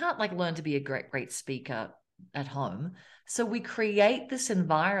 So you can't learn to be a great speaker at home. So we create this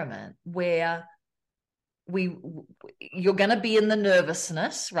environment where you're going to be in the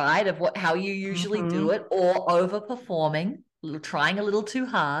nervousness, right, of how you usually Mm-hmm. do it, or overperforming, trying a little too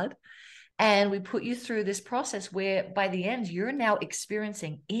hard. And we put you through this process where by the end, you're now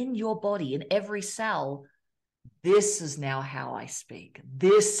experiencing in your body, in every cell, this is now how I speak.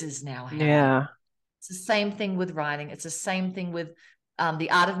 This is now how I. Yeah. It's the same thing with writing. It's the same thing with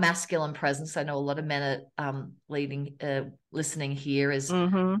the art of masculine presence. I know a lot of men are listening here, is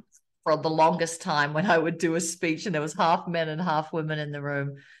Mm-hmm. for the longest time when I would do a speech and there was half men and half women in the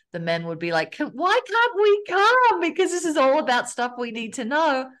room, the men would be like, "Why can't we come? Because this is all about stuff we need to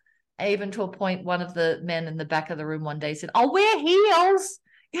know." Even to a point, one of the men in the back of the room one day said, "I'll wear heels."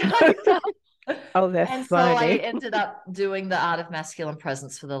 Oh, that's And so I funny. ended up doing the art of masculine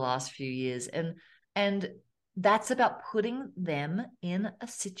presence for the last few years. And that's about putting them in a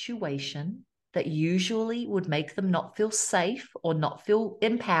situation that usually would make them not feel safe or not feel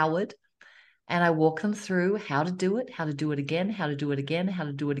empowered. And I walk them through how to do it, how to do it again, how to do it again, how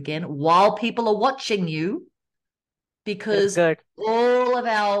to do it again while people are watching you, That's because good. all of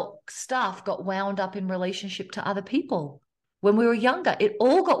our stuff got wound up in relationship to other people. When we were younger, it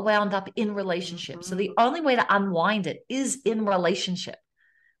all got wound up in relationship. So the only way to unwind it is in relationship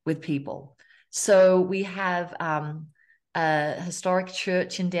with people. So we have a historic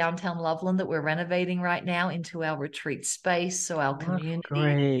church in downtown Loveland that we're renovating right now into our retreat space. So our That's community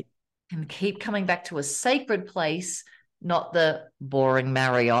great. can keep coming back to a sacred place, not the boring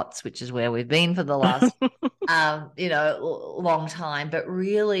Marriott's, which is where we've been for the last, long time. But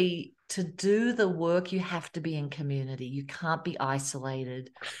really, to do the work, you have to be in community. You can't be isolated.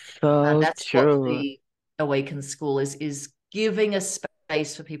 So That's what true. the Awaken School is giving a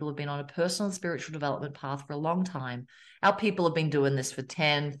space for people who've been on a personal and spiritual development path for a long time. Our people have been doing this for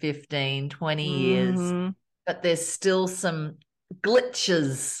 10, 15, 20 years, Hmm. but there's still some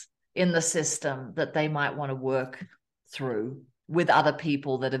glitches in the system that they might want to work through with other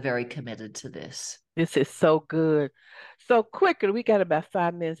people that are very committed to this. This is so good. So quickly, we got about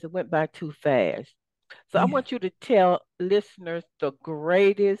 5 minutes. It went by too fast. So I Yeah. want you to tell listeners the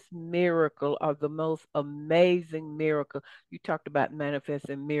greatest miracle or the most amazing miracle. You talked about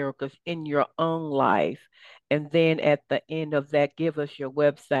manifesting miracles in your own life. And then at the end of that, give us your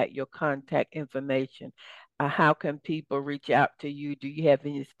website, your contact information. How can people reach out to you? Do you have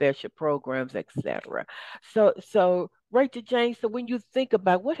any special programs, etc.? So Rachel Jayne, so when you think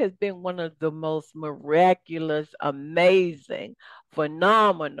about what has been one of the most miraculous, amazing,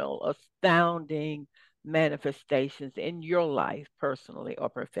 phenomenal, astounding manifestations in your life, personally or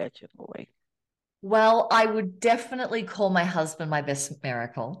professionally? Well, I would definitely call my husband my best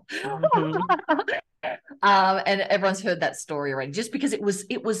miracle. Hmm. And everyone's heard that story already, just because it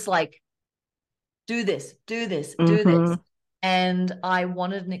was like, do this, do this, do Hmm. this. And I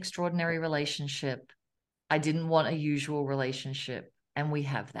wanted an extraordinary relationship. I didn't want a usual relationship. And we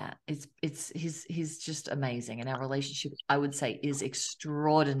have that. He's just amazing. And our relationship, I would say, is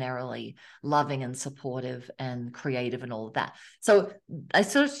extraordinarily loving and supportive and creative and all of that. So I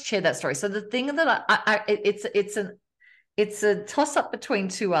sort of share that story. So the thing that it's a toss up between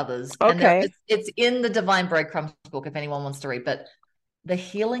two others, and Okay. it's in the Divine Breadcrumbs book if anyone wants to read. But the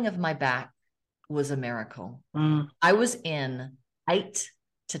healing of my back was a miracle. Mm, I was in 8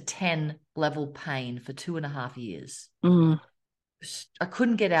 to 10 level pain for 2.5 years. mm, I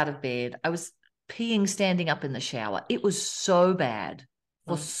couldn't get out of bed. I was peeing standing up in the shower. It was so bad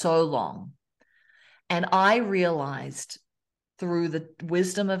for mm, so long. And I realized through the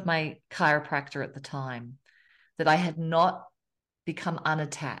wisdom of my chiropractor at the time that I had not become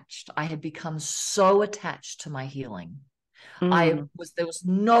unattached. I had become so attached to my healing. mm. There was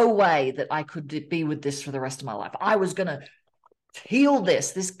no way that I could be with this for the rest of my life. I was going to heal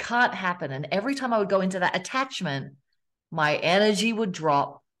this. This can't happen. And every time I would go into that attachment, my energy would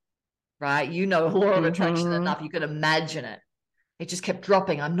drop, right? You know, law of attraction Hmm. enough. You could imagine it. It just kept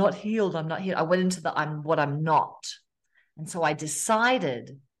dropping. I'm not healed. I'm not healed. I went into the I'm what I'm not. And so I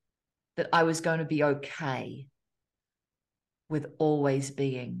decided that I was going to be okay with always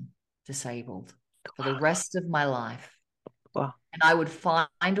being disabled for the rest of my life. Wow. And I would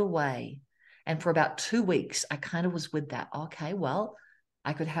find a way. And for about 2 weeks, I kind of was with that. Okay, well,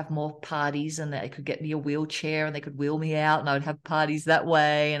 I could have more parties and they could get me a wheelchair and they could wheel me out and I would have parties that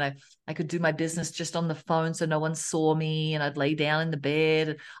way. And I could do my business just on the phone so no one saw me and I'd lay down in the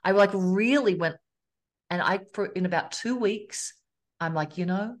bed. I like really went, and in about 2 weeks, I'm like,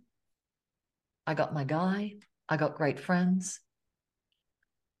 I got my guy. I got great friends.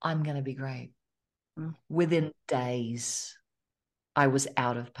 I'm going to be great. Mm. Within days, I was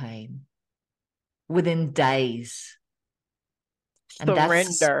out of pain. Within days. And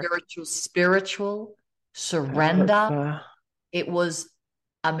that's Surrender. spiritual Yes, surrender. It was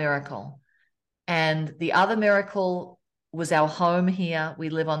a miracle. And the other miracle was our home here. We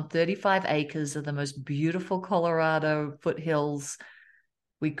live on 35 acres of the most beautiful Colorado foothills.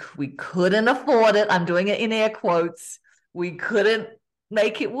 We couldn't afford it. I'm doing it in air quotes. We couldn't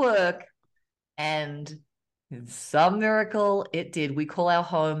make it work. And in some miracle, it did. We call our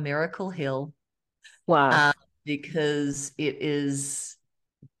home Miracle Hill, wow. because it's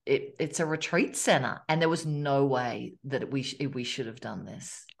a retreat center, and there was no way that we should have done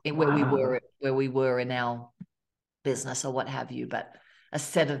this Wow. where we were in our business or what have you. But a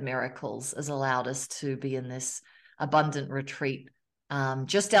set of miracles has allowed us to be in this abundant retreat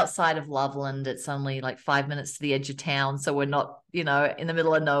just outside of Loveland. It's only like 5 minutes to the edge of town, so we're not, in the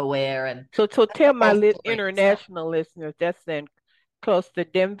middle of nowhere. And So tell my so international listeners that's in close to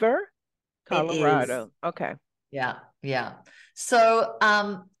Denver, it is, Colorado. Okay. yeah, yeah. So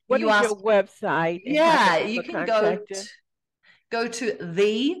What you is your asked, website and how yeah, can you people can go contact you? go to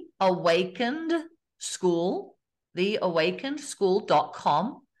The Awakened School,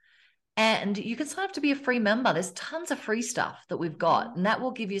 theawakenedschool.com. And you can sign up to be a free member. There's tons of free stuff that we've got, and that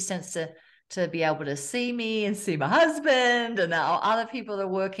will give you a sense to be able to see me and see my husband and our other people that are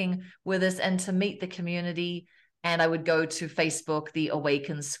working with us, and to meet the community. And I would go to Facebook, the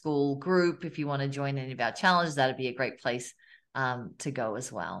Awaken School group. If you want to join any of our challenges, that'd be a great place to go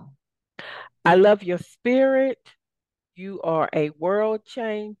as well. I love your spirit. You are a world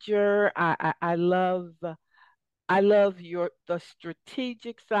changer. I love the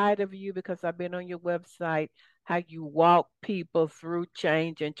strategic side of you because I've been on your website, how you walk people through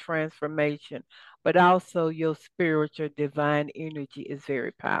change and transformation, but also your spiritual divine energy is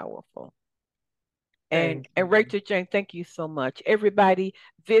very powerful. And Thank and you. Rachel Jane, thank you so much. Everybody,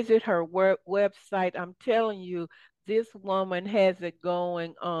 visit her website. I'm telling you, this woman has it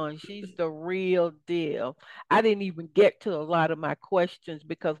going on. She's the real deal. I didn't even get to a lot of my questions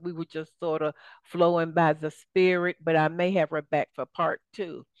because we were just sort of flowing by the spirit, but I may have her back for part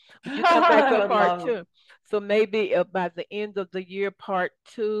two. Would you come back I for would part love. two? So maybe by the end of the year, part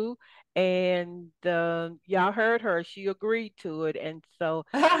two. And y'all heard her. She agreed to it. And so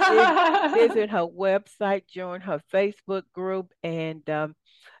visit her website, join her Facebook group, and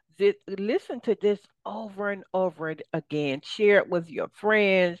listen to this over and over again. Share it with your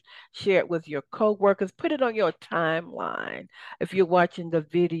friends, share it with your coworkers, put it on your timeline if you're watching the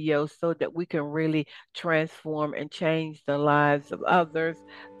video so that we can really transform and change the lives of others.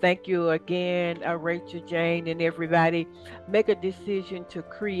 Thank you again, Rachel Jane, and everybody. Make a decision to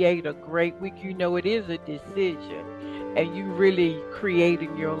create a great week. You know, it is a decision, and you really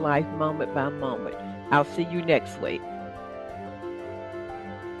creating your life moment by moment. I'll see you next week.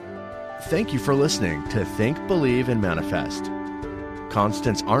 Thank you for listening to Think, Believe, and Manifest.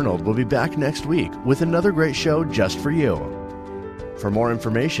 Constance Arnold will be back next week with another great show just for you. For more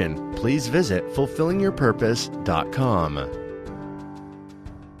information, please visit fulfillingyourpurpose.com.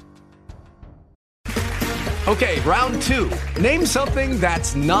 Okay, round two. Name something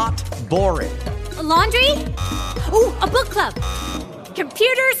that's not boring. A laundry? Ooh, a book club.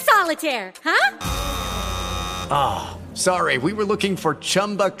 Computer solitaire, huh? Ah, sorry, we were looking for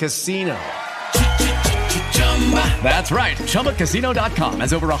Chumba Casino. That's right, ChumbaCasino.com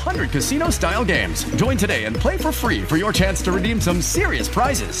has over 100 casino-style games. Join today and play for free for your chance to redeem some serious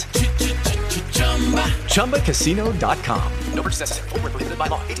prizes. ChumbaCasino.com. No purchase necessary. Void where prohibited by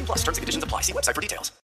law. 18+ terms and conditions apply. See website for details.